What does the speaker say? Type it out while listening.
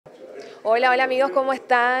Hola, hola amigos, ¿cómo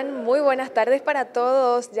están? Muy buenas tardes para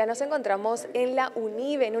todos. Ya nos encontramos en la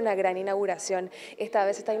Unibe en una gran inauguración. Esta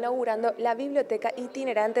vez se está inaugurando la biblioteca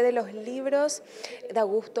itinerante de los libros de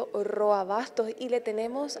Augusto Roa Bastos y le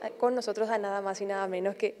tenemos con nosotros a nada más y nada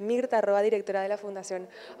menos que Mirta Roa, directora de la Fundación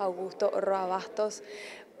Augusto Roa Bastos.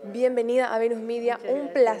 Bienvenida a Venus Media, un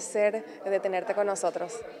placer de tenerte con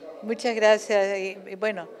nosotros. Muchas gracias. Y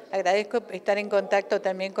bueno, agradezco estar en contacto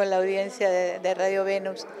también con la audiencia de Radio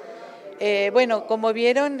Venus. Bueno, como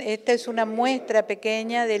vieron, esta es una muestra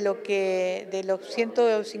pequeña de los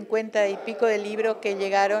 150 y pico de libros que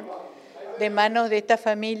llegaron de manos de esta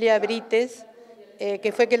familia Brites,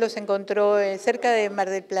 que fue que los encontró cerca de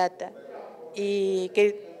Mar del Plata y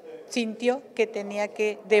que sintió que tenía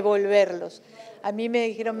que devolverlos. A mí me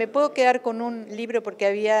dijeron, ¿me puedo quedar con un libro? Porque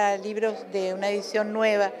había libros de una edición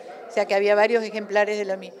nueva, o sea que había varios ejemplares de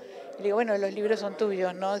lo mío. Le digo, bueno, los libros son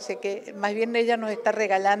tuyos, ¿no? Sé que más bien ella nos está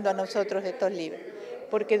regalando a nosotros estos libros,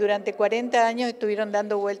 porque durante 40 años estuvieron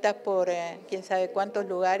dando vueltas por quién sabe cuántos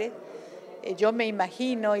lugares. Yo me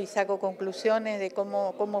imagino y saco conclusiones de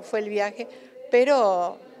cómo fue el viaje,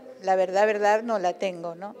 pero la verdad no la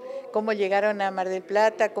tengo, ¿no? Cómo llegaron a Mar del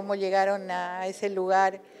Plata, cómo llegaron a ese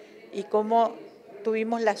lugar y cómo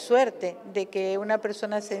tuvimos la suerte de que una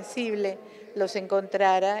persona sensible los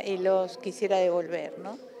encontrara y los quisiera devolver,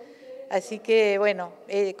 ¿no? Así que, bueno,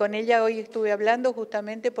 con ella hoy estuve hablando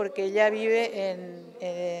justamente porque ella vive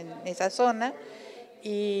en esa zona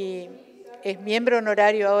y es miembro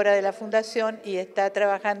honorario ahora de la Fundación y está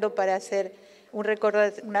trabajando para hacer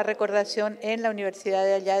una recordación en la Universidad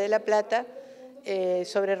de allá de La Plata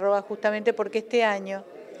sobre Roa, justamente porque este año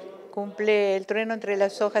cumple El trueno entre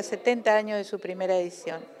las hojas 70 años de su primera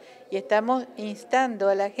edición. Y estamos instando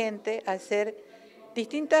a la gente a hacer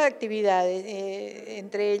distintas actividades,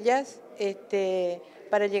 entre ellas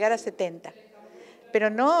para llegar a 70. Pero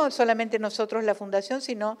no solamente nosotros, la Fundación,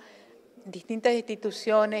 sino distintas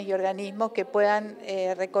instituciones y organismos que puedan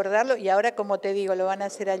recordarlo. Y ahora, como te digo, lo van a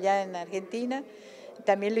hacer allá en Argentina.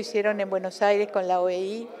 También lo hicieron en Buenos Aires con la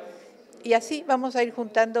OEI. Y así vamos a ir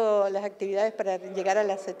juntando las actividades para llegar a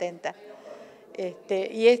las 70.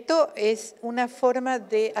 Y esto es una forma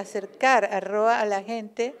de acercar a Roa a la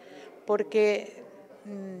gente, porque,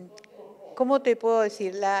 ¿cómo te puedo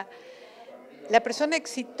decir? La persona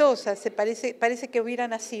exitosa parece que hubiera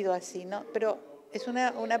nacido así, ¿no? Pero es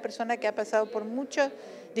una persona que ha pasado por muchas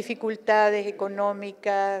dificultades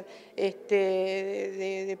económicas,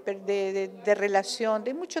 de relación,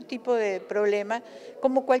 de mucho tipo de problemas,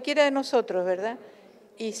 como cualquiera de nosotros, ¿verdad?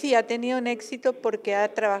 Y sí, ha tenido un éxito porque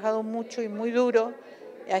ha trabajado mucho y muy duro,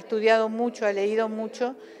 ha estudiado mucho, ha leído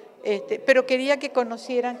mucho, pero quería que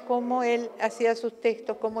conocieran cómo él hacía sus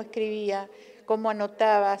textos, cómo escribía, cómo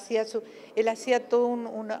anotaba, él hacía todo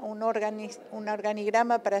un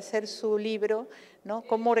organigrama para hacer su libro, ¿no?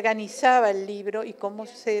 Cómo organizaba el libro y cómo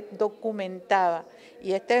se documentaba.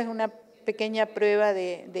 Y esta es una pequeña prueba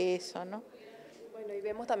de eso, ¿no? Bueno, y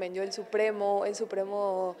vemos también yo el Supremo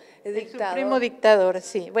dictador. El Supremo dictador,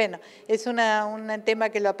 sí. Bueno, es un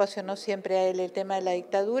tema que lo apasionó siempre a él, el tema de la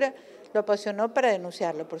dictadura. Lo apasionó para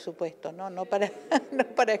denunciarlo, por supuesto, no para, no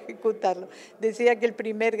para ejecutarlo. Decía que el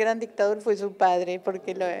primer gran dictador fue su padre,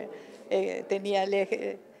 porque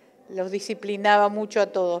los disciplinaba mucho a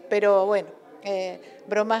todos. Pero bueno,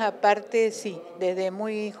 bromas aparte, sí, desde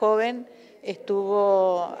muy joven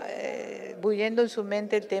estuvo bullendo en su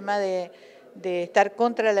mente el tema de estar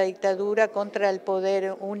contra la dictadura, contra el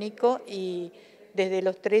poder único, y desde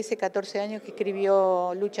los 13, 14 años que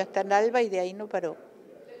escribió Lucha hasta el alba y de ahí no paró.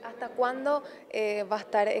 ¿Hasta cuándo va a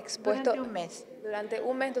estar expuesto? Durante un mes. Durante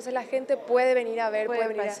un mes, entonces la gente puede venir a ver, Puede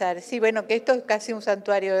venir pasar. Sí, bueno, que esto es casi un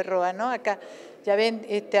santuario de Roa, ¿no? Acá, ya ven,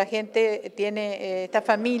 esta gente tiene, esta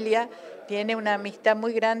familia tiene una amistad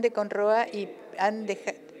muy grande con Roa y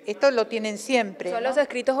esto lo tienen siempre, Son ¿no? los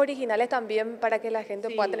escritos originales también para que la gente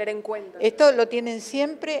Sí. pueda tener en cuenta. Esto lo tienen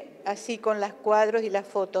siempre así con los cuadros y las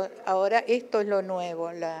fotos. Ahora esto es lo nuevo,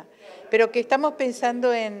 pero que estamos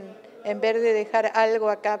pensando en vez de dejar algo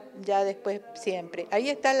acá ya después siempre. Ahí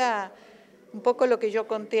está un poco lo que yo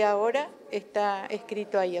conté ahora, está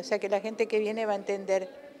escrito ahí, o sea que la gente que viene va a entender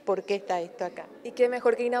por qué está esto acá. Y qué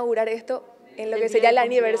mejor que inaugurar esto en lo que sería el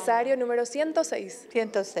aniversario número 106.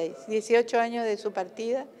 106, 18 años de su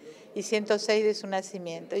partida y 106 de su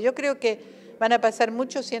nacimiento. Yo creo que van a pasar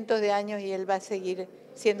muchos cientos de años y él va a seguir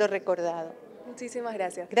siendo recordado. Muchísimas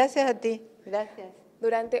gracias. Gracias a ti. Gracias.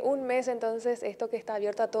 durante un mes, entonces, esto que está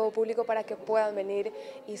abierto a todo público para que puedan venir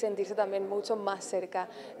y sentirse también mucho más cerca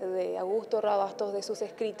de Augusto Rabastos, de sus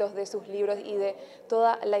escritos, de sus libros y de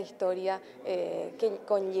toda la historia que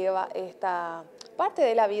conlleva esta parte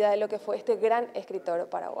de la vida de lo que fue este gran escritor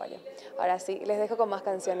paraguayo. Ahora sí, les dejo con más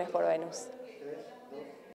canciones por Venus.